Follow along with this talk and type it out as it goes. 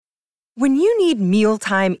When you need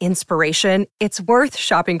mealtime inspiration, it's worth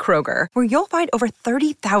shopping Kroger, where you'll find over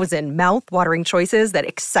 30,000 mouth-watering choices that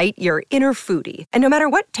excite your inner foodie. And no matter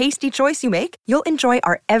what tasty choice you make, you'll enjoy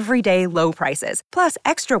our everyday low prices, plus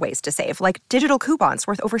extra ways to save, like digital coupons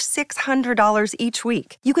worth over $600 each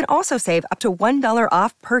week. You can also save up to $1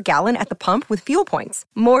 off per gallon at the pump with fuel points.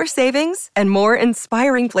 More savings and more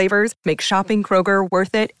inspiring flavors make shopping Kroger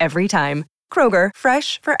worth it every time. Kroger,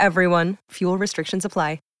 fresh for everyone. Fuel restrictions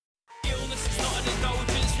apply. Illness is not an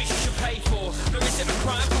indulgence which you should pay for, nor is it a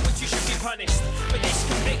crime for which you should be punished. But this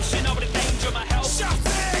conviction of the danger of my health. Shut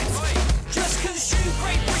it! Just consume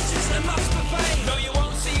great riches and must obey. No, you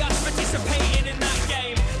won't see us participating in that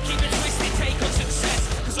game. Keep a twisted take on success,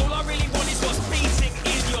 because all I really want is what's beating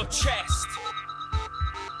in your chest.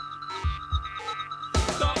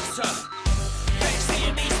 Doctor, fix the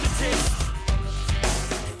anaesthetist.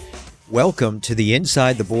 Welcome to the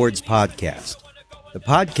Inside the Boards podcast, the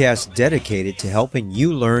podcast dedicated to helping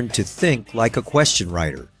you learn to think like a question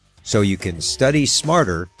writer so you can study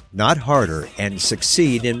smarter, not harder, and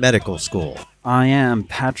succeed in medical school. I am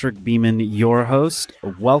Patrick Beeman, your host.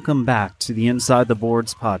 Welcome back to the Inside the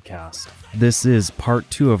Boards podcast. This is part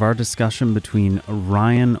 2 of our discussion between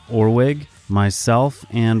Ryan Orwig, myself,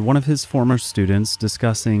 and one of his former students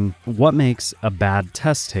discussing what makes a bad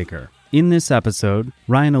test taker. In this episode,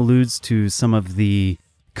 Ryan alludes to some of the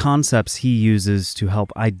concepts he uses to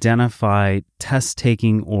help identify test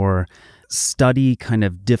taking or study kind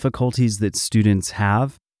of difficulties that students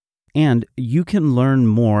have. And you can learn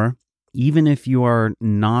more even if you are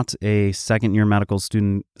not a second-year medical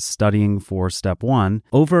student studying for Step 1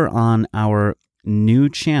 over on our new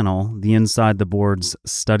channel, the Inside the Boards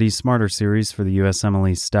Study Smarter series for the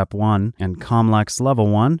USMLE Step 1 and COMLEX Level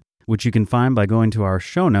 1, which you can find by going to our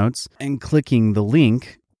show notes and clicking the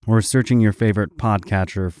link or searching your favorite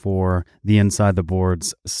podcatcher for the Inside the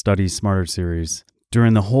Boards Study Smarter series.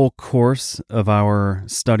 During the whole course of our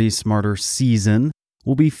Study Smarter season,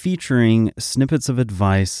 we'll be featuring snippets of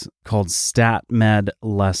advice called StatMed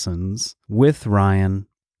Lessons with Ryan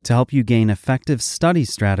to help you gain effective study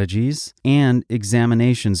strategies and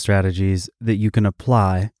examination strategies that you can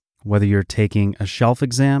apply, whether you're taking a shelf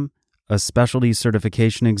exam, a specialty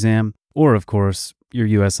certification exam, or of course, your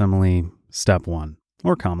USMLE Step 1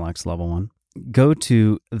 or COMLEX Level 1. Go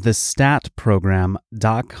to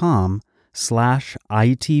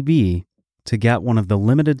thestatprogram.com/ITB to get one of the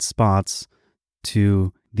limited spots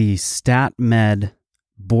to the StatMed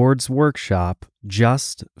Boards Workshop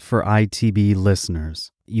just for ITB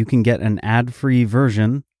listeners. You can get an ad-free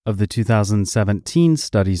version of the 2017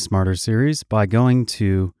 Study Smarter series by going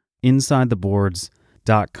to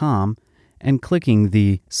InsideTheBoards.com and clicking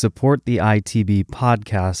the Support the ITB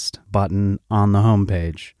podcast button on the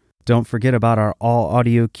homepage. Don't forget about our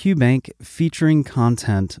all-audio QBank featuring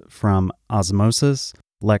content from Osmosis,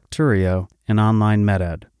 Lecturio, and Online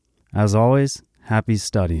MedEd. As always, happy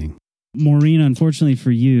studying. Maureen, unfortunately for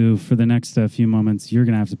you, for the next few moments, you're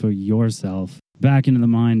going to have to put yourself back into the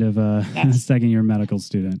mind of a second-year medical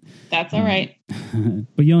student. That's all right.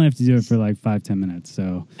 But you only have to do it for like 5-10 minutes.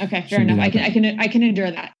 So okay, fair enough. I can endure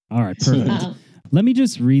that. All right, perfect. Let me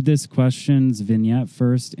just read this question's vignette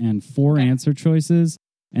first and 4 answer choices.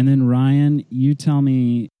 And then Ryan, you tell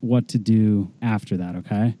me what to do after that,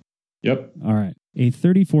 okay? Yep. All right. A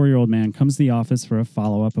 34-year-old man comes to the office for a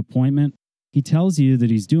follow-up appointment. He tells you that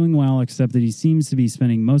he's doing well, except that he seems to be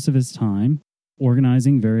spending most of his time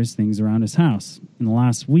organizing various things around his house. In the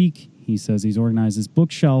last week, he says he's organized his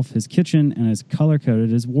bookshelf, his kitchen, and has color-coded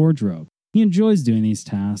his wardrobe. He enjoys doing these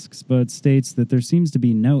tasks, but states that there seems to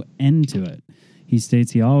be no end to it. He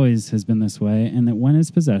states he always has been this way, and that when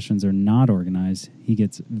his possessions are not organized, he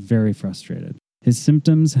gets very frustrated. His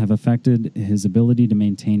symptoms have affected his ability to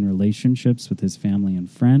maintain relationships with his family and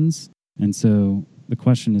friends, and so the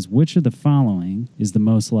question is, which of the following is the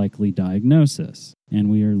most likely diagnosis? And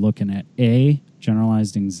we are looking at A,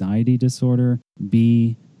 generalized anxiety disorder,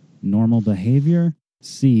 B, normal behavior,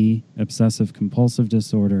 C, obsessive compulsive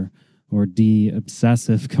disorder, or D,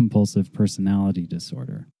 obsessive compulsive personality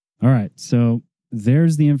disorder. All right, so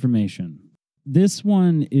there's the information. This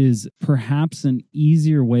one is perhaps an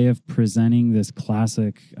easier way of presenting this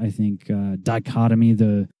classic, I think, dichotomy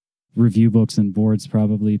the review books and boards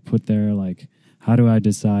probably put there, like, how do I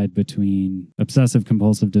decide between obsessive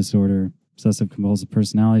compulsive disorder, obsessive compulsive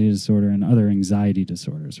personality disorder, and other anxiety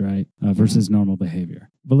disorders, right? Versus normal behavior.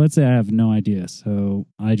 But let's say I have no idea, so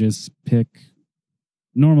I just pick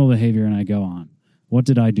normal behavior and I go on. What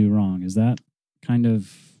did I do wrong? Is that kind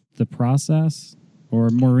of the process? Or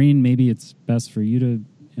Maureen, maybe it's best for you to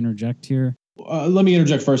interject here. Let me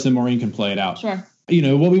interject first and Maureen can play it out. Sure.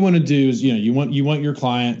 What we want to do is, you want your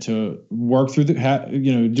client to work through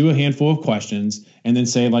do a handful of questions and then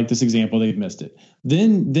say, like this example, they've missed it.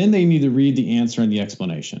 Then they need to read the answer and the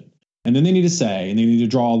explanation. And then they need to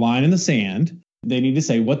draw a line in the sand. They need to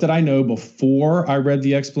say, what did I know before I read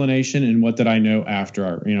the explanation? And what did I know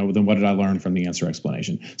after, then what did I learn from the answer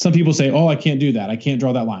explanation? Some people say, oh, I can't do that. I can't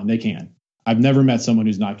draw that line. They can. I've never met someone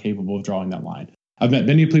who's not capable of drawing that line. I've met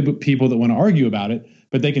many people that want to argue about it,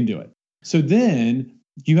 but they can do it. So then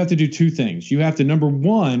you have to do two things. You have to, number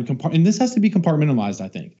one, and this has to be compartmentalized, I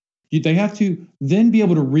think. They have to then be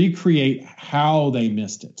able to recreate how they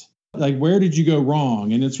missed it. Like, where did you go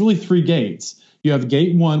wrong? And it's really three gates. You have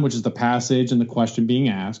gate one, which is the passage and the question being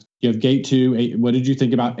asked. You have gate two, what did you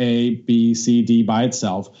think about A, B, C, D by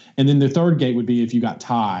itself? And then the third gate would be if you got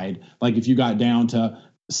tied, like if you got down to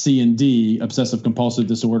C and D, obsessive compulsive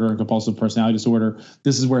disorder and compulsive personality disorder.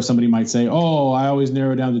 This is where somebody might say, oh, I always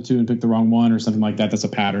narrow down to two and pick the wrong one or something like that. That's a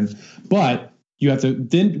pattern. But you have to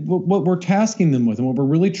then what we're tasking them with and what we're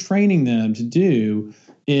really training them to do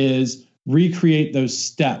is recreate those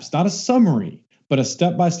steps, not a summary, but a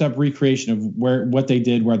step-by-step recreation of what they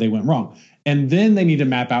did, where they went wrong. And then they need to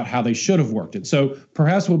map out how they should have worked it. So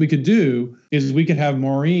perhaps what we could do is we could have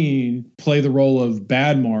Maureen play the role of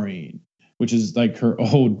bad Maureen, which is like her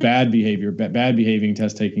old bad behaving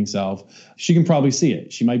test-taking self. She can probably see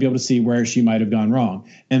it. She might be able to see where she might have gone wrong.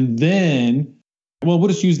 And then, we'll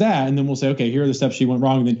just use that. And then we'll say, okay, here are the steps she went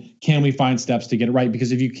wrong. And then can we find steps to get it right?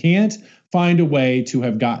 Because if you can't find a way to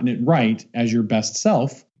have gotten it right as your best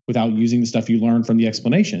self without using the stuff you learned from the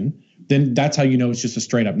explanation, then that's how you know it's just a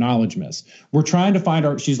straight up knowledge miss. We're trying to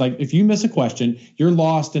find she's like, if you miss a question, you're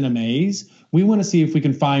lost in a maze. We want to see if we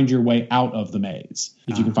can find your way out of the maze.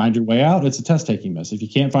 If you can find your way out, it's a test taking miss. If you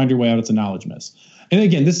can't find your way out, it's a knowledge miss. And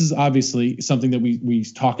again, this is obviously something that we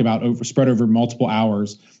talk about spread over multiple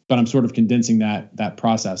hours, but I'm sort of condensing that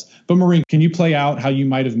process. But Maureen, can you play out how you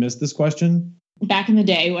might have missed this question? Back in the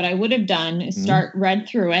day, what I would have done is read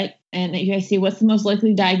through it, and I see what's the most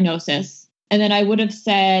likely diagnosis. And then I would have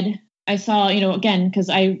said, I saw, again, because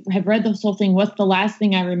I have read this whole thing, what's the last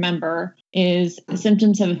thing I remember is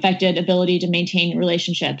symptoms have affected ability to maintain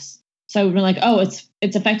relationships. So I would have been like, oh,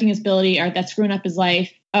 it's affecting his ability, or that's screwing up his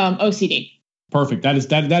life. OCD. Perfect. That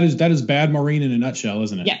is bad Maureen in a nutshell,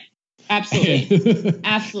 isn't it? Yeah, absolutely.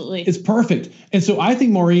 Absolutely. It's perfect. And so I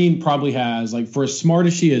think Maureen probably has, like, for as smart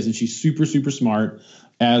as she is, and she's super, super smart,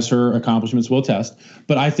 as her accomplishments will attest,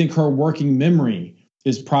 but I think her working memory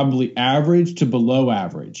is probably average to below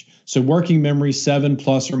average. So working memory 7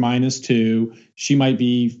 plus or minus 2, she might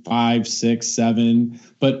be 5, 6, 7,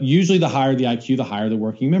 but usually the higher the IQ, the higher the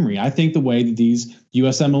working memory. I think the way that these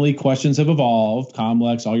USMLE questions have evolved,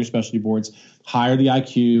 COMLEX, all your specialty boards, higher the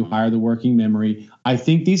IQ, higher the working memory. I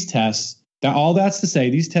think these tests, all that's to say,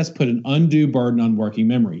 these tests put an undue burden on working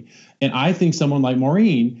memory. And I think someone like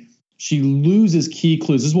Maureen, she loses key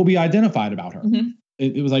clues. This is what we identified about her. Mm-hmm.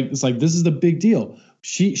 It's like this is the big deal.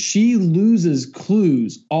 She loses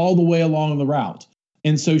clues all the way along the route.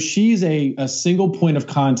 And so she's a single point of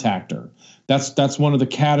contactor. That's one of the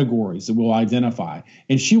categories that we'll identify.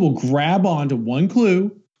 And she will grab onto one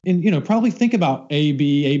clue and, probably think about A,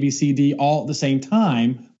 B, C, D all at the same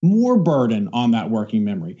time, more burden on that working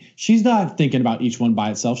memory. She's not thinking about each one by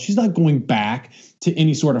itself. She's not going back to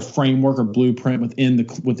any sort of framework or blueprint within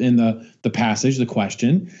the passage, the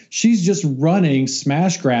question. She's just running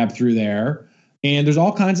smash grab through there. And there's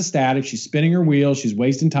all kinds of static. She's spinning her wheels. She's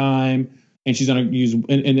wasting time. And she's going to use,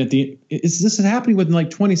 and at this is happening within like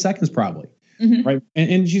 20 seconds probably, mm-hmm. right?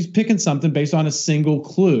 And she's picking something based on a single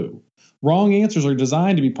clue. Wrong answers are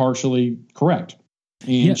designed to be partially correct.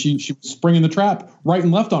 And she was springing the trap right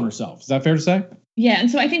and left on herself. Is that fair to say? Yeah. And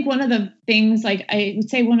so I think one of the things, like I would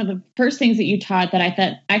say one of the first things that you taught that I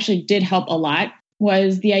thought actually did help a lot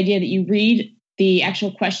was the idea that you read the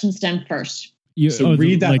actual question stem first.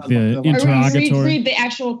 Read that, like the interrogatory. Read the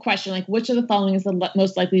actual question, like which of the following is the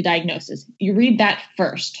most likely diagnosis. You read that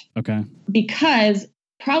first. Okay. Because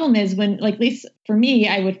problem is when, like, at least for me,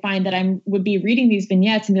 I would find that would be reading these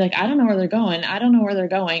vignettes and be like, I don't know where they're going.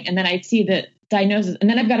 And then I'd see the diagnosis, and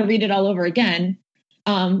then I've got to read it all over again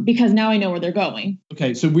because now I know where they're going.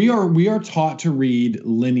 Okay. So we are taught to read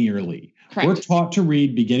linearly. Correct. We're taught to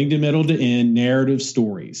read beginning to middle to end narrative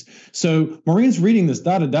stories. So Maureen's reading this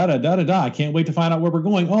I can't wait to find out where we're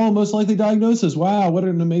going. Oh, most likely diagnosis. Wow, what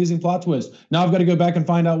an amazing plot twist. Now I've got to go back and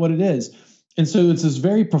find out what it is. And so it's this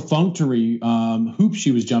very perfunctory hoop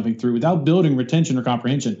she was jumping through without building retention or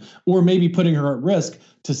comprehension, or maybe putting her at risk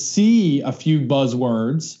to see a few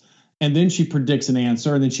buzzwords, and then she predicts an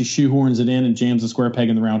answer, and then she shoehorns it in and jams a square peg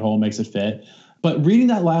in the round hole and makes it fit. But reading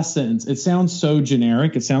that last sentence, it sounds so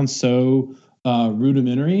generic. It sounds so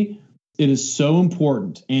rudimentary, it is so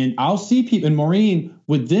important. And I'll see people, and Maureen,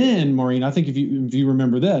 I think if you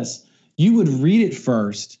remember this, you would read it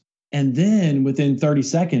first and then within 30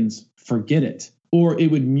 seconds, forget it, or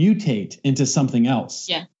it would mutate into something else.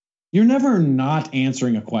 Yeah. You're never not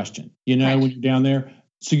answering a question, when you're down there.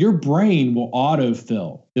 So your brain will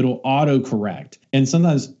autofill, it'll autocorrect, and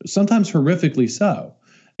sometimes horrifically so.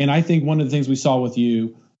 And I think one of the things we saw with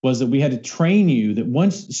you was that we had to train you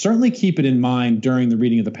that certainly keep it in mind during the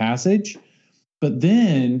reading of the passage, but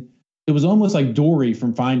then it was almost like Dory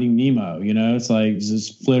from Finding Nemo, it's like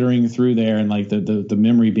just flittering through there and like the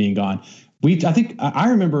memory being gone. I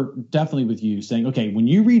remember definitely with you saying, okay, when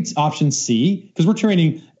you read option C, because we're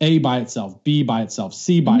training A by itself, B by itself,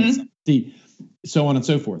 C by itself, D, so on and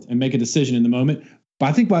so forth, and make a decision in the moment. But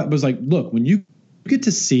I think what was like, look, when you get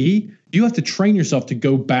to C, you have to train yourself to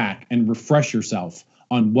go back and refresh yourself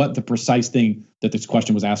on what the precise thing that this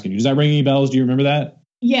question was asking you. Does that ring any bells? Do you remember that?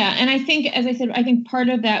 Yeah. And I think, as I said, part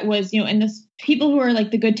of that was, and this people who are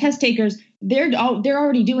like the good test takers, they're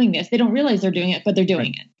already doing this. They don't realize they're doing it, but they're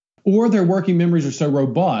doing it. Or their working memories are so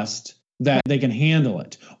robust that they can handle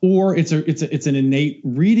it. Or it's an innate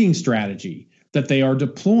reading strategy that they are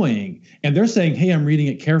deploying. And they're saying, hey, I'm reading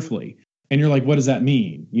it carefully. And you're like, what does that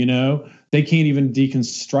mean? They can't even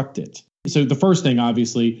deconstruct it. So the first thing,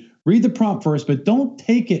 obviously, read the prompt first, but don't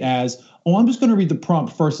take it as, I'm just going to read the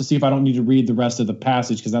prompt first to see if I don't need to read the rest of the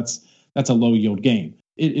passage, because that's a low yield game.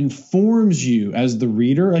 It informs you as the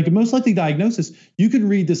reader, like a most likely diagnosis. You can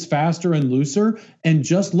read this faster and looser and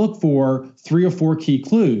just look for 3 or 4 key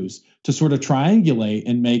clues to sort of triangulate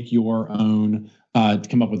and make your own,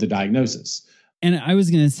 come up with a diagnosis. And I was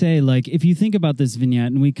going to say, like, if you think about this vignette,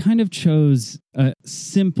 and we kind of chose a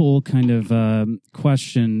simple kind of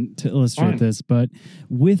question to illustrate this, but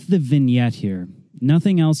with the vignette here,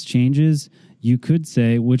 nothing else changes. You could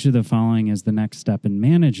say, which of the following is the next step in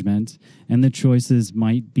management? And the choices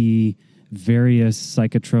might be various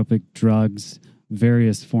psychotropic drugs,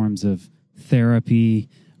 various forms of therapy,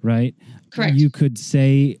 right? Correct. You could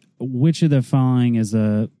say, which of the following is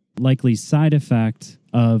a likely side effect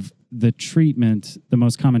of the treatment, the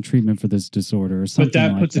most common treatment for this disorder, or something.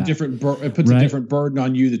 But that puts a different burden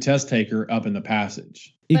on you, the test taker, up in the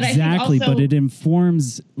passage. Exactly, but it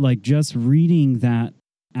informs, like, just reading that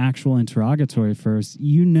actual interrogatory first.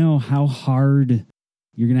 How hard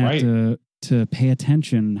you're going to have to pay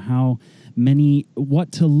attention,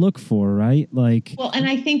 what to look for, right? Like, well, and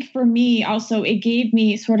I think for me also, it gave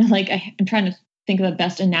me sort of like, I'm trying to think of the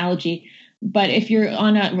best analogy. But if you're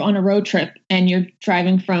on a road trip and you're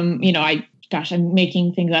driving from, I'm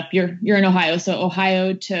making things up. You're in Ohio, so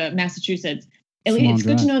Ohio to Massachusetts. It's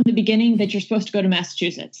good to know in the beginning that you're supposed to go to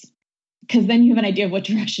Massachusetts, because then you have an idea of what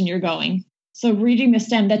direction you're going. So reading the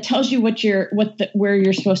stem, that tells you where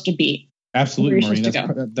you're supposed to be. Absolutely,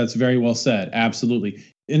 Maureen. That's very well said. Absolutely.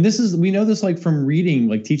 And we know this like from reading,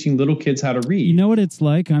 like teaching little kids how to read. You know what it's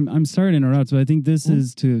like? I'm sorry to interrupt, but I think this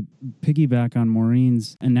is to piggyback on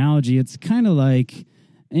Maureen's analogy. It's kind of like,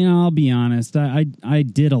 I'll be honest. I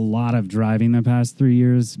did a lot of driving the past 3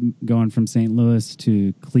 years, going from St. Louis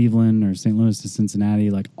to Cleveland or St. Louis to Cincinnati,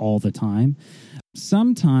 like all the time.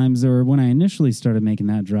 Sometimes, or when I initially started making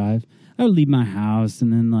that drive, I would leave my house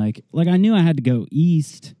and then like I knew I had to go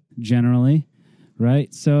east generally,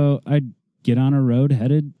 right? So I'd get on a road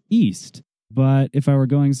headed east. But if I were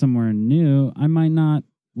going somewhere new, I might not,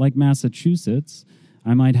 like Massachusetts,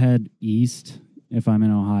 I might head east if I'm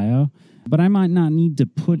in Ohio, but I might not need to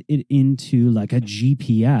put it into like a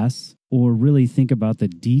GPS or really think about the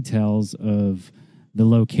details of the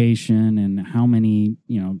location and how many,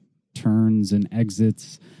 turns and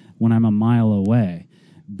exits when I'm a mile away.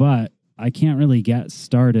 But I can't really get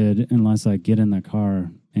started unless I get in the car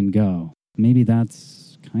and go. Maybe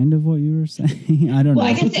that's kind of what you were saying. I don't know.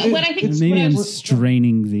 Maybe I'm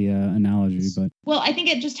straining the analogy, but I think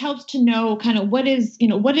it just helps to know kind of what is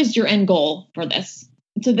your end goal for this.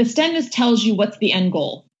 So the stem just tells you what's the end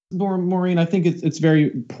goal. Maureen, I think it's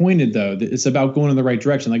very pointed though. That it's about going in the right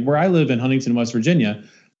direction. Like where I live in Huntington, West Virginia,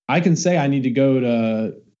 I can say I need to go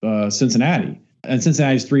to Cincinnati, and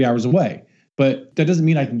Cincinnati's 3 hours away. But that doesn't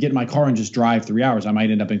mean I can get in my car and just drive 3 hours. I might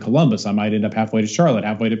end up in Columbus. I might end up halfway to Charlotte,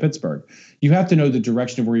 halfway to Pittsburgh. You have to know the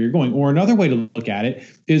direction of where you're going. Or another way to look at it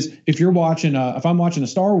is if I'm watching a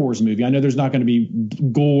Star Wars movie, I know there's not going to be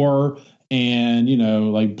gore and,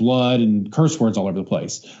 like blood and curse words all over the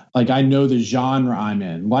place. Like I know the genre I'm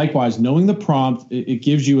in. Likewise, knowing the prompt, it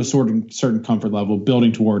gives you a certain comfort level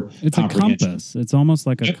building toward it's a compass. It's almost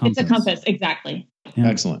like a compass. It's a compass. Exactly. Yeah.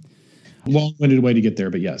 Excellent. Long-winded way to get there,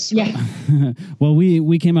 but yes. Yeah. Well,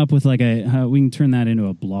 we came up with like we can turn that into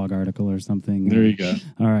a blog article or something. There you go.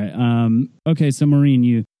 All right. Okay. So Maureen,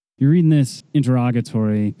 you're reading this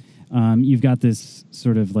interrogatory. You've got this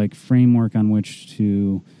sort of like framework on which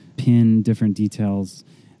to pin different details.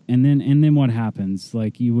 And then what happens?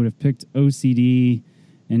 Like you would have picked OCD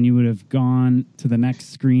and you would have gone to the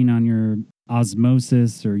next screen on your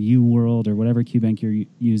Osmosis or UWorld or whatever QBank you're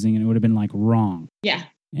using, and it would have been like wrong. Yeah.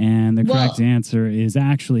 And the correct answer is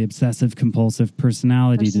actually obsessive compulsive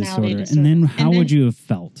personality disorder. And then how would you have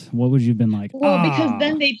felt? What would you have been like? Well, because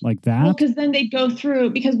then they like that. Well, because then they'd go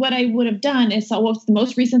through. Because what I would have done is, what's the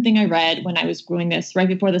most recent thing I read when I was doing this right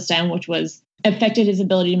before the STEM, which was affected his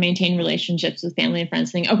ability to maintain relationships with family and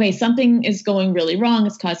friends. Thinking, okay, something is going really wrong.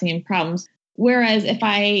 It's causing him problems. Whereas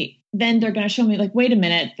then they're going to show me like, wait a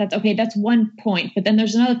minute, that's one point. But then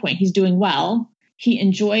there's another point. He's doing well. He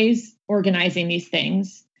enjoys organizing these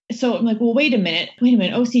things. So I'm like, well, wait a minute,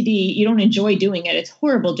 OCD, you don't enjoy doing it. It's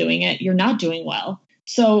horrible doing it. You're not doing well.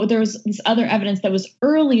 So there's this other evidence that was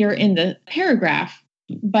earlier in the paragraph,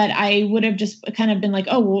 but I would have just kind of been like,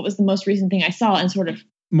 oh, well, what was the most recent thing I saw? And sort of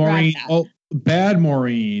Maureen, bad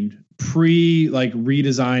Maureen,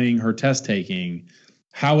 redesigning her test taking,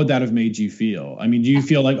 how would that have made you feel? I mean, do you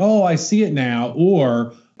feel like, oh, I see it now,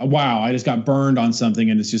 or wow, I just got burned on something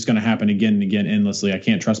and it's just going to happen again and again endlessly. I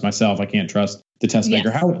can't trust myself. I can't trust the test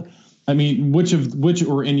maker. Which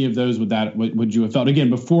or any of those would you have felt again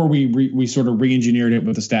before we sort of re-engineered it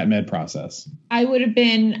with the StatMed process? I would have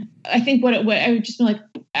been, I think I would just been like,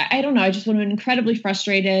 I don't know. I just would have been incredibly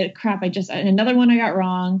frustrated. Crap. Another one I got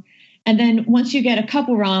wrong. And then once you get a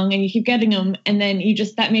couple wrong and you keep getting them, and then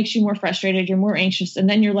that makes you more frustrated. You're more anxious, and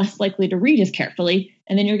then you're less likely to read as carefully.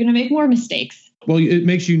 And then you're going to make more mistakes. Well, it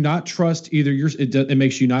makes you not trust it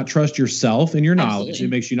makes you not trust yourself and your knowledge. Absolutely. It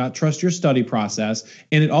makes you not trust your study process.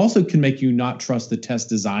 And it also can make you not trust the test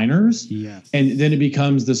designers. Yes. And then it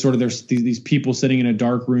becomes there's these people sitting in a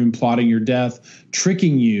dark room plotting your death,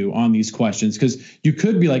 tricking you on these questions. Because you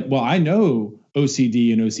could be like, well, I know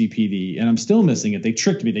OCD and OCPD, and I'm still missing it. They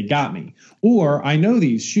tricked me. They got me. Or I know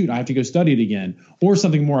these. Shoot, I have to go study it again. Or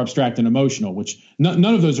something more abstract and emotional, which none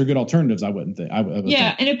of those are good alternatives. I wouldn't think. I would think.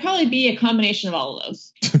 And it'd probably be a combination of all of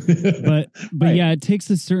those. but Right. Yeah, it takes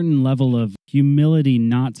a certain level of humility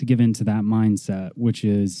not to give into that mindset, which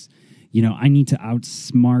is, I need to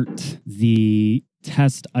outsmart the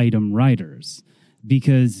test item writers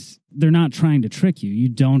because they're not trying to trick you. You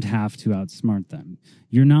don't have to outsmart them.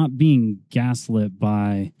 You're not being gaslit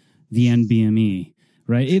by the NBME,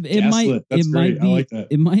 right? It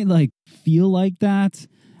might feel like that,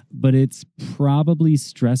 but it's probably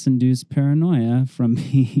stress-induced paranoia from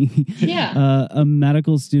being a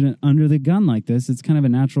medical student under the gun like this. It's kind of a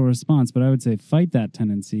natural response, but I would say fight that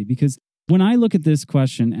tendency, because when I look at this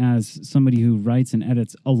question as somebody who writes and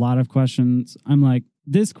edits a lot of questions, I'm like,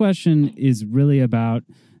 this question is really about,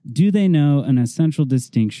 do they know an essential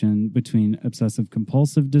distinction between obsessive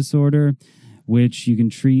compulsive disorder, which you can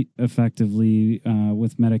treat effectively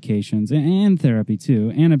with medications and therapy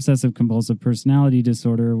too, and obsessive compulsive personality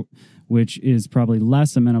disorder, which is probably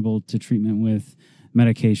less amenable to treatment with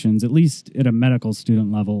medications, at least at a medical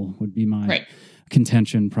student level would be my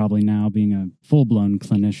contention, probably now being a full-blown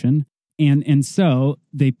clinician. And so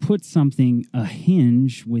they put a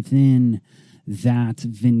hinge within that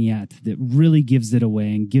vignette that really gives it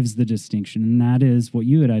away and gives the distinction. And that is what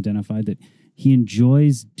you had identified, that he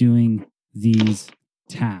enjoys doing these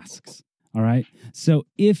tasks. All right. So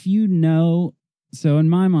so in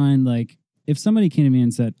my mind, like if somebody came to me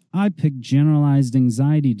and said, I picked generalized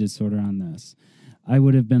anxiety disorder on this, I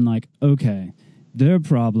would have been like, okay, their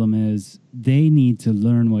problem is they need to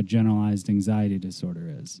learn what generalized anxiety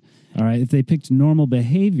disorder is. All right. If they picked normal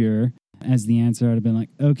behavior as the answer, I'd have been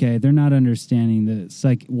like, okay, they're not understanding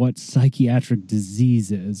what psychiatric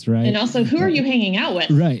disease is, right? And also, who are you hanging out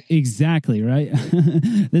with? Right, exactly, right?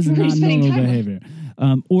 This is not normal behavior.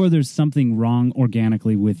 Or there's something wrong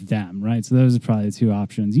organically with them, right? So those are probably the two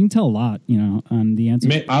options. You can tell a lot, on the answer.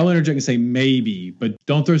 I'll interject and say maybe, but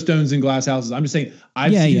don't throw stones in glass houses. I'm just saying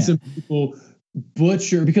I've seen some people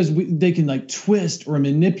butcher because they can like twist or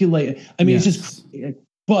manipulate. I mean, It's just...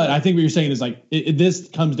 But I think what you're saying is like this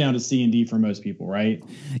comes down to C and D for most people, right?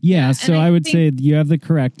 Yeah. So I would say you have the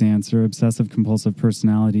correct answer: obsessive compulsive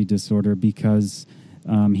personality disorder, because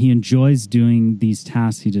he enjoys doing these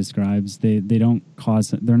tasks he describes. They don't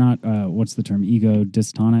cause. They're not. What's the term? Ego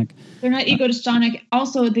dystonic. They're not ego dystonic.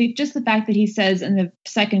 Also, just the fact that he says in the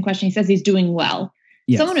second question, he says he's doing well.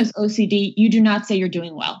 Yes. Someone who's OCD, you do not say you're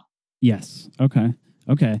doing well. Yes. Okay.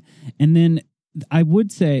 And then I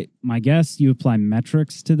would say, my guess, you apply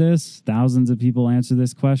metrics to this. Thousands of people answer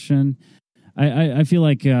this question. I feel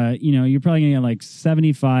like, you're probably going to get like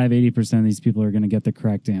 75, 80% of these people are going to get the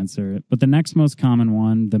correct answer. But the next most common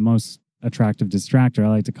one, the most attractive distractor, I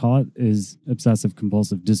like to call it, is obsessive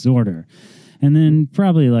compulsive disorder. And then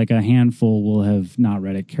probably like a handful will have not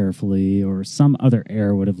read it carefully, or some other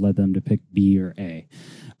error would have led them to pick B or A.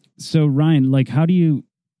 So Ryan, like, how do you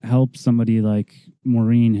help somebody like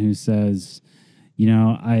Maureen who says,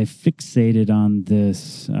 I fixated on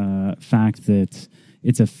this fact that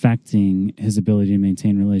it's affecting his ability to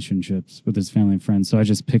maintain relationships with his family and friends, so I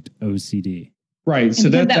just picked OCD. Right. So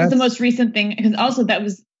that was the most recent thing, because also that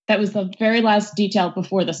was the very last detail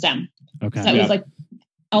before the STEM. Okay. So that was like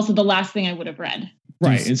also the last thing I would have read.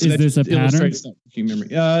 Right. Is this a pattern? Memory.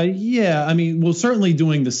 Yeah. I mean, well, certainly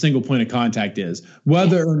doing the single point of contact is.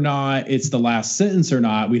 Whether or not it's the last sentence or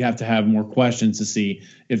not, we'd have to have more questions to see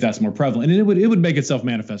if that's more prevalent. And it would make itself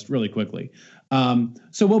manifest really quickly.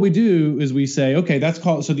 So what we do is we say, okay, that's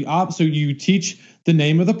called, so you teach the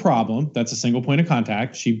name of the problem. That's a single point of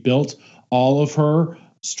contact. She built all of her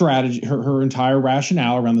strategy, her entire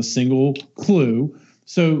rationale around the single clue.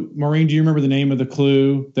 So, Maureen, do you remember the name of the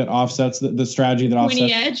clue that offsets the strategy that offsets?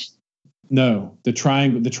 Pointy edge? No, the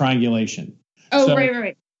triangulation. Oh, so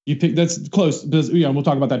right. You pick, that's close. We'll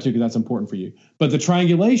talk about that too, because that's important for you. But the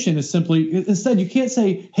triangulation is simply, instead, you can't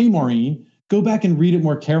say, hey, Maureen, go back and read it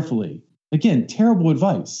more carefully. Again, terrible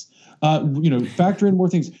advice. Factor in more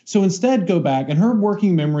things. So instead, go back, and her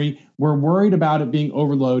working memory, we're worried about it being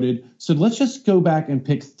overloaded. So let's just go back and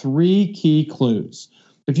pick 3 key clues.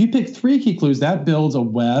 If you pick 3 key clues, that builds a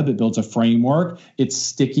web, it builds a framework, it's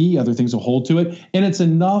sticky, other things will hold to it, and it's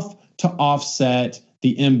enough to offset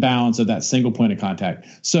the imbalance of that single point of contact.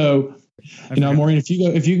 So, Maureen, if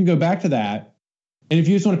you can go back to that, and if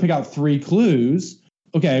you just want to pick out 3 clues,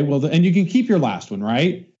 okay, well, and you can keep your last one,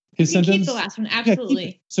 right? His symptoms. Keep the last one,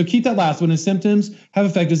 absolutely. So keep that last one. His symptoms have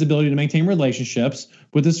affected his ability to maintain relationships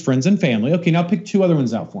with his friends and family. Okay, now pick 2 other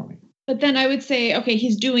ones out for me. But then I would say, okay,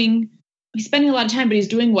 he's spending a lot of time, but he's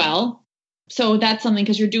doing well. So that's something,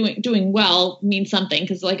 because you're doing well means something.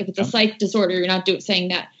 Because like if it's a psych disorder, you're not saying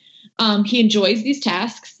that. He enjoys these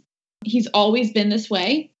tasks. He's always been this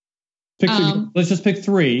way. Let's just pick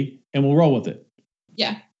 3 and we'll roll with it.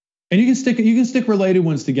 Yeah. And you can stick related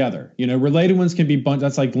ones together. Related ones can be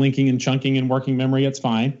that's like linking and chunking and working memory. It's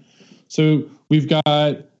fine. So we've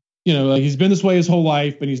got, he's been this way his whole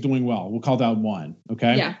life, but he's doing well. We'll call that 1.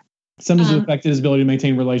 Okay. Yeah. Symptoms have affected his ability to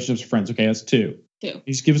maintain relationships with friends. Okay, that's 2.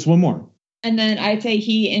 Just give us 1 more. And then I'd say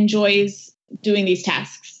he enjoys doing these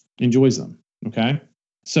tasks. Enjoys them. Okay.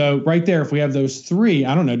 So right there, if we have those 3,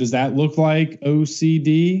 I don't know, does that look like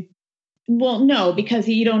OCD? Well, no, because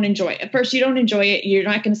you don't enjoy it. At first, you don't enjoy it. You're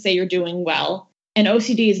not going to say you're doing well. And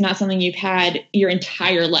OCD is not something you've had your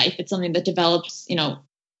entire life. It's something that develops,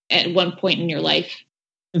 at one point in your life.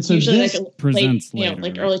 And so usually this presents later,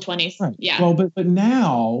 like early 20s. Right. Yeah. Well, but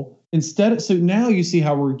now now you see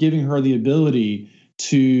how we're giving her the ability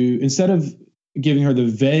to, instead of giving her the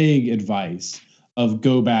vague advice of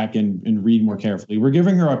go back and read more carefully, we're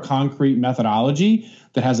giving her a concrete methodology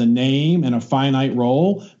that has a name and a finite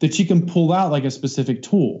role that she can pull out like a specific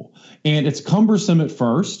tool. And it's cumbersome at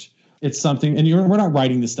first. It's something, and we're not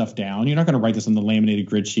writing this stuff down. You're not going to write this on the laminated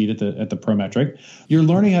grid sheet at the Prometric. You're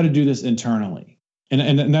learning how to do this internally.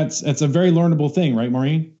 And that's a very learnable thing, right,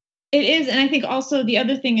 Maureen? It is. And I think also the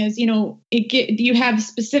other thing is, you have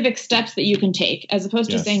specific steps that you can take as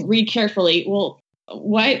opposed to saying read carefully. Well,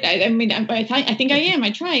 what? I think I am.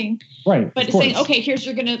 I'm trying. Right. But saying, okay,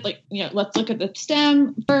 you're going to let's look at the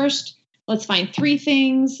STEM first. Let's find 3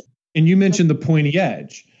 things. And you mentioned the pointy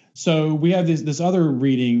edge. So we have this other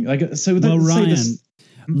reading. Ryan,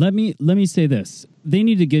 let me say this. They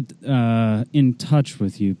need to get in touch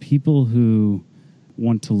with you, people who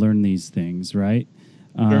want to learn these things, right?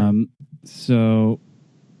 Sure. So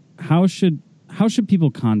how should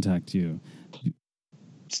people contact you? You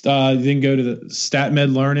can go to the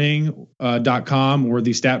statmedlearning.com or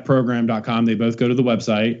the statprogram.com. They both go to the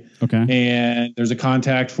website. Okay. And there's a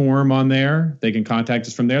contact form on there. They can contact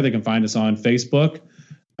us from there. They can find us on Facebook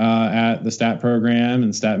at the Stat Program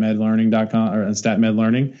and statmedlearning.com or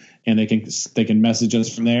StatMedLearning, and they can message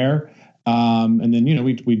us from there. And then,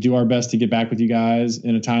 we do our best to get back with you guys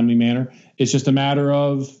in a timely manner. It's just a matter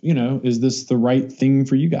of, is this the right thing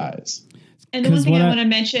for you guys? And the one thing I want to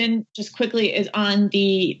mention just quickly is on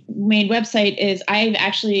the main website is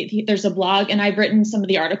there's a blog, and I've written some of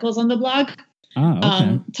the articles on the blog,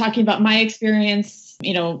 talking about my experience,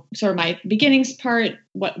 sort of my beginnings part,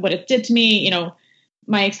 what it did to me,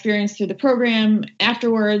 my experience through the program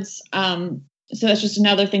afterwards. So that's just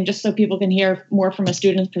another thing, just so people can hear more from a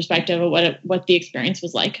student's perspective of what the experience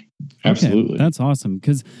was like. Absolutely. Okay, that's awesome.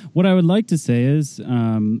 Because what I would like to say is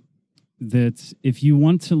that if you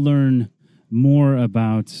want to learn more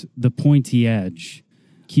about the pointy edge,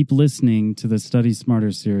 keep listening to the Study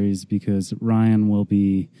Smarter series, because Ryan will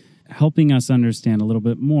be helping us understand a little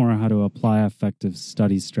bit more how to apply effective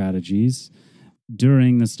study strategies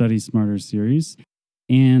during the Study Smarter series.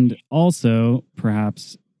 And also,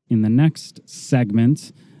 perhaps in the next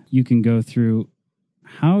segment, you can go through,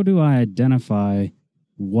 how do I identify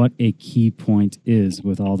what a key point is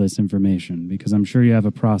with all this information? Because I'm sure you have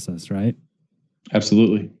a process, right?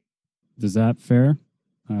 Absolutely. Is that fair?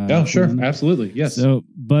 Yeah, sure. Absolutely. Yes. So,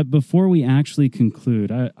 but before we actually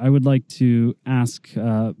conclude, I would like to ask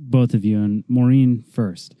both of you, and Maureen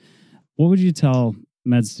first, what would you tell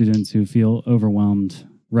med students who feel overwhelmed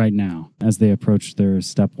right now as they approach their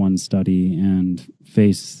step one study and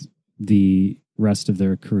face the rest of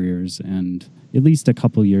their careers and at least a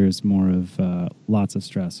couple years more of lots of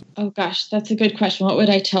stress? Oh gosh, that's a good question. What would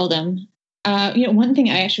I tell them? One thing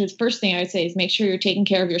first thing I would say is make sure you're taking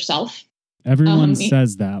care of yourself. Everyone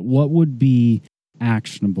says that. What would be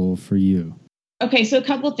actionable for you? Okay, so a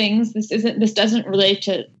couple things. This doesn't relate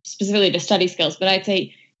specifically to study skills, but I'd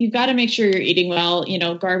say you've got to make sure you're eating well,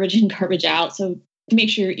 garbage in, garbage out. So make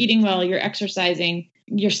sure you're eating well, you're exercising,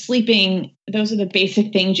 you're sleeping. Those are the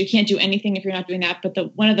basic things. You can't do anything if you're not doing that.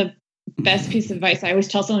 But one of the best piece of advice I always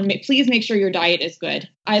tell someone, please make sure your diet is good.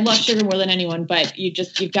 I love sugar more than anyone, but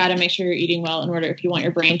you've got to make sure you're eating well in order if you want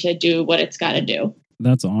your brain to do what it's got to do.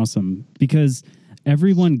 That's awesome, because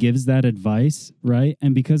everyone gives that advice, right?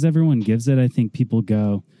 And because everyone gives it, I think people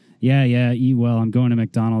go, yeah, eat well. I'm going to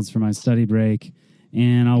McDonald's for my study break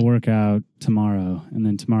and I'll work out tomorrow. And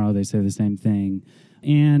then tomorrow they say the same thing.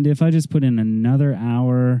 And if I just put in another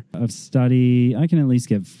hour of study, I can at least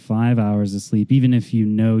get 5 hours of sleep, even if you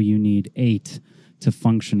need 8 to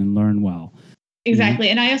function and learn well. Exactly.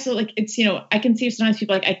 And I also I can see sometimes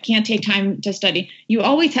people I can't take time to study. You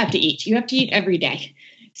always have to eat. You have to eat every day.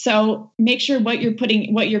 So make sure what you're putting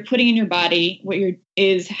in your body,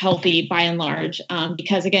 is healthy by and large.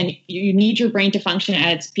 Because again, you need your brain to function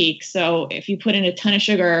at its peak. So if you put in a ton of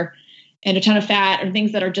sugar and a ton of fat or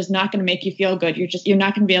things that are just not going to make you feel good, you're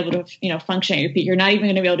not going to be able to, function at your peak. You're not even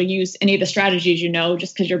going to be able to use any of the strategies,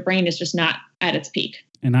 just because your brain is just not at its peak.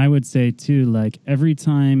 And I would say too, every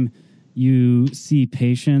time you see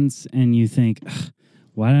patients and you think,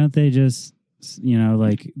 why don't they just,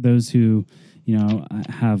 those who,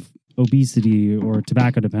 have obesity or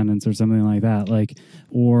tobacco dependence or something like that,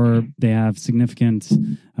 or they have significant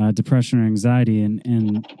depression or anxiety.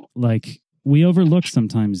 And we overlook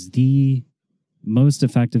sometimes the most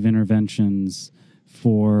effective interventions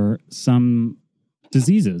for some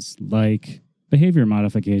diseases, like behavior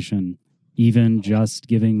modification, even just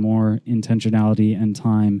giving more intentionality and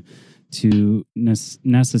time to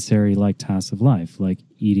necessary tasks of life, like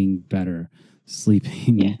eating better,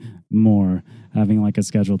 sleeping more, having a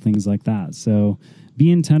schedule, things like that. So be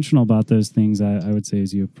intentional about those things, I would say,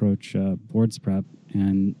 as you approach boards prep.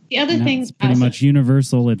 And the other thing, it's pretty much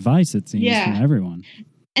universal advice, it seems, from everyone.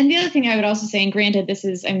 And the other thing I would also say, and granted,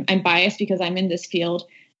 I'm biased because I'm in this field,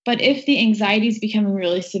 but if the anxiety is becoming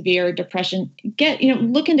really severe, depression,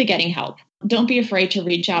 look into getting help. Don't be afraid to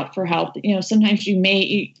reach out for help. Sometimes you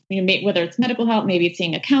may, whether it's medical help, maybe it's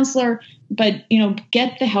seeing a counselor, but,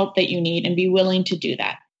 get the help that you need and be willing to do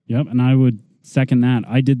that. Yep. And I would second that.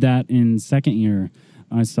 I did that in second year.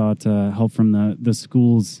 I sought help from the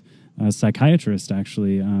school's psychiatrist,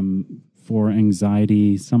 actually, for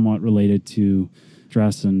anxiety, somewhat related to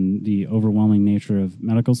stress and the overwhelming nature of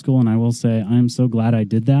medical school. And I will say, I'm so glad I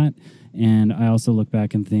did that. And I also look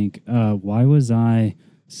back and think, why was I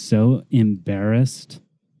so embarrassed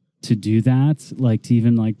to do that, to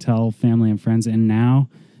even tell family and friends? And now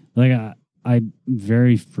I'm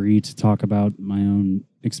very free to talk about my own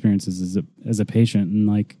experiences as a patient,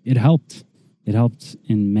 and it helped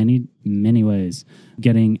in many ways,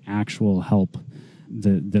 getting actual help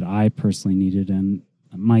that I personally needed. And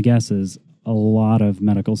my guess is a lot of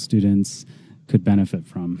medical students could benefit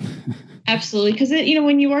from. Absolutely. Because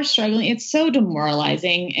when you are struggling, it's so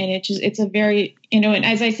demoralizing, and it's a very, and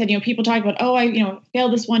as I said, people talk about, I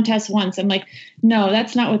failed this one test once. I'm like, no,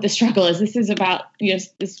 that's not what the struggle is. This is about,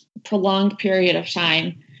 this prolonged period of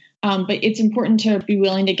time. But it's important to be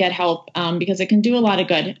willing to get help, because it can do a lot of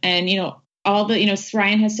good. And,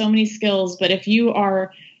 Ryan has so many skills, but if you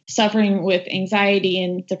are suffering with anxiety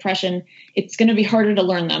and depression, it's going to be harder to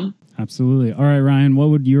learn them. Absolutely. All right, Ryan, what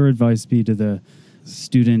would your advice be to the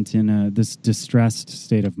student in this distressed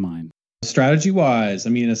state of mind? Strategy-wise,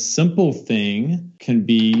 I mean, a simple thing can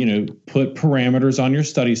be, put parameters on your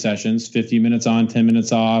study sessions, 50 minutes on, 10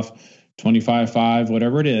 minutes off, 25-5,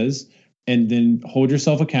 whatever it is, and then hold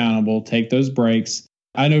yourself accountable, take those breaks.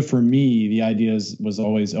 I know for me, the idea was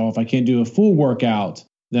always, if I can't do a full workout,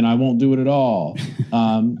 then I won't do it at all.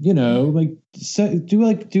 Do like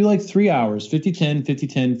 3 hours, 50-10,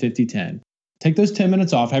 50-10, 50-10. Take those 10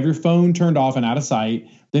 minutes off, have your phone turned off and out of sight,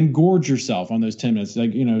 then gorge yourself on those 10 minutes.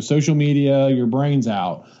 Social media, your brain's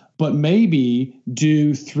out. But maybe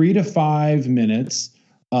do 3 to 5 minutes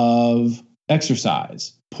of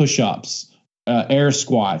exercise, push-ups, air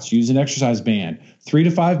squats, use an exercise band. 3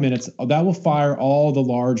 to 5 minutes, that will fire all the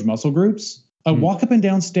large muscle groups. Walk up and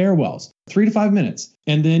down stairwells, 3 to 5 minutes,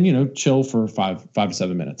 and then, chill for 5 to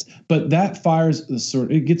 7 minutes. But that fires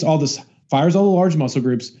fires all the large muscle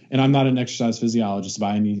groups. And I'm not an exercise physiologist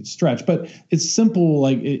by any stretch, but it's simple.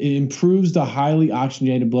 It improves the highly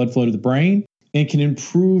oxygenated blood flow to the brain and can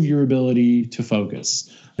improve your ability to focus.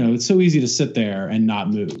 It's so easy to sit there and not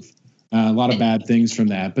move. A lot of bad things from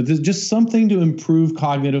that, but there's just something to improve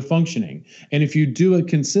cognitive functioning. And if you do it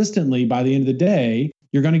consistently, by the end of the day,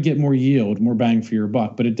 you're going to get more yield, more bang for your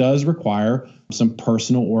buck. But it does require some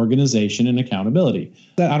personal organization and accountability.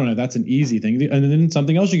 That's an easy thing. And then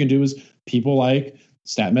something else you can do is people like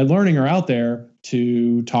StatMed Learning are out there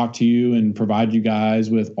to talk to you and provide you guys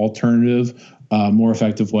with alternative, more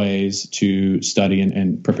effective ways to study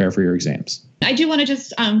and prepare for your exams. I do want to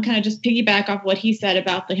just kind of just piggyback off what he said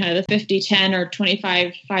about the kind of the 50-10 or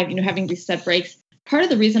 25-5, having these set breaks. Part of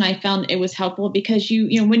the reason I found it was helpful because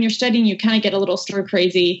when you're studying, you kind of get a little stir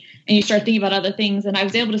crazy and you start thinking about other things. And I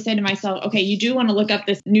was able to say to myself, okay, you do want to look up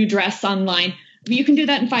this new dress online. You can do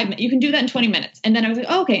that in 5 minutes. You can do that in 20 minutes. And then I was like,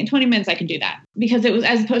 okay, in 20 minutes I can do that. Because it was,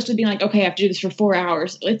 as opposed to being like, okay, I have to do this for 4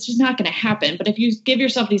 hours. It's just not going to happen. But if you give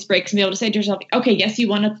yourself these breaks and be able to say to yourself, okay, yes, you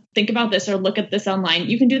want to think about this or look at this online,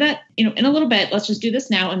 you can do that, in a little bit. Let's just do this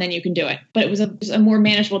now and then you can do it. But it was a more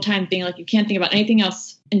manageable time being like, you can't think about anything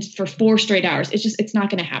else for 4 straight hours. It's not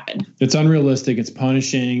going to happen. It's unrealistic. It's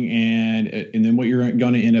punishing. And then what you're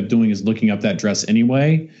going to end up doing is looking up that dress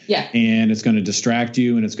anyway. Yeah. And it's going to distract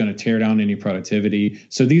you and it's going to tear down any productivity.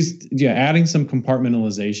 So adding some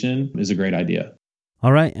compartmentalization is a great idea.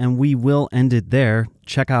 All right. And we will end it there.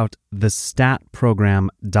 Check out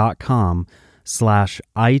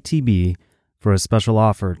thestatprogram.com/ITB for a special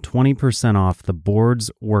offer, 20% off the Boards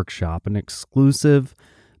Workshop, an exclusive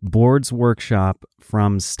Boards Workshop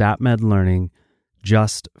from StatMed Learning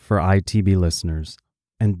just for ITB listeners.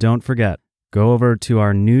 And don't forget, go over to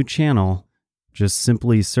our new channel. Just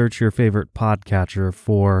simply search your favorite podcatcher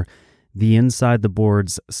for the Inside the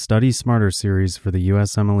Boards Study Smarter series for the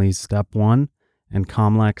USMLE Step 1 and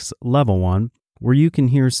COMLEX Level 1, where you can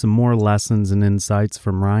hear some more lessons and insights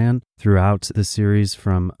from Ryan throughout the series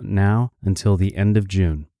from now until the end of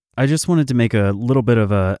June. I just wanted to make a little bit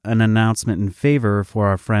of an announcement in favor for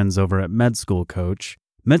our friends over at Med School Coach.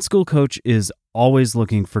 Med School Coach is always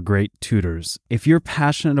looking for great tutors. If you're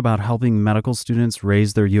passionate about helping medical students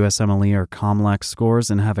raise their USMLE or COMLEX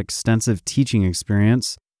scores and have extensive teaching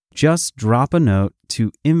experience, just drop a note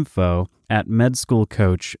to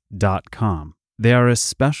info@medschoolcoach.com. They are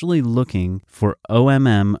especially looking for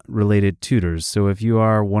OMM-related tutors, so if you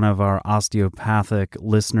are one of our osteopathic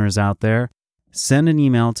listeners out there, send an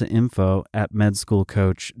email to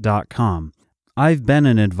info@medschoolcoach.com. I've been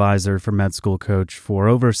an advisor for Med School Coach for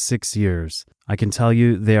over 6 years. I can tell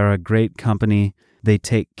you they are a great company. They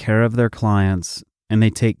take care of their clients, and they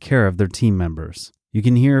take care of their team members. You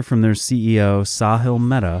can hear from their CEO, Sahil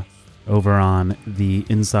Mehta, over on the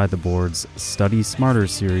Inside the Boards Study Smarter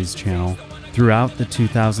series channel throughout the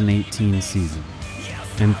 2018 season.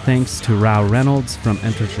 And thanks to Rao Reynolds from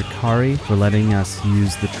Enter Shikari for letting us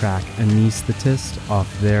use the track Anesthetist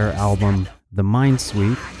off their album The Mind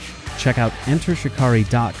Sweep. Check out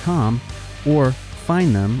entershikari.com or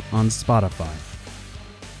find them on Spotify.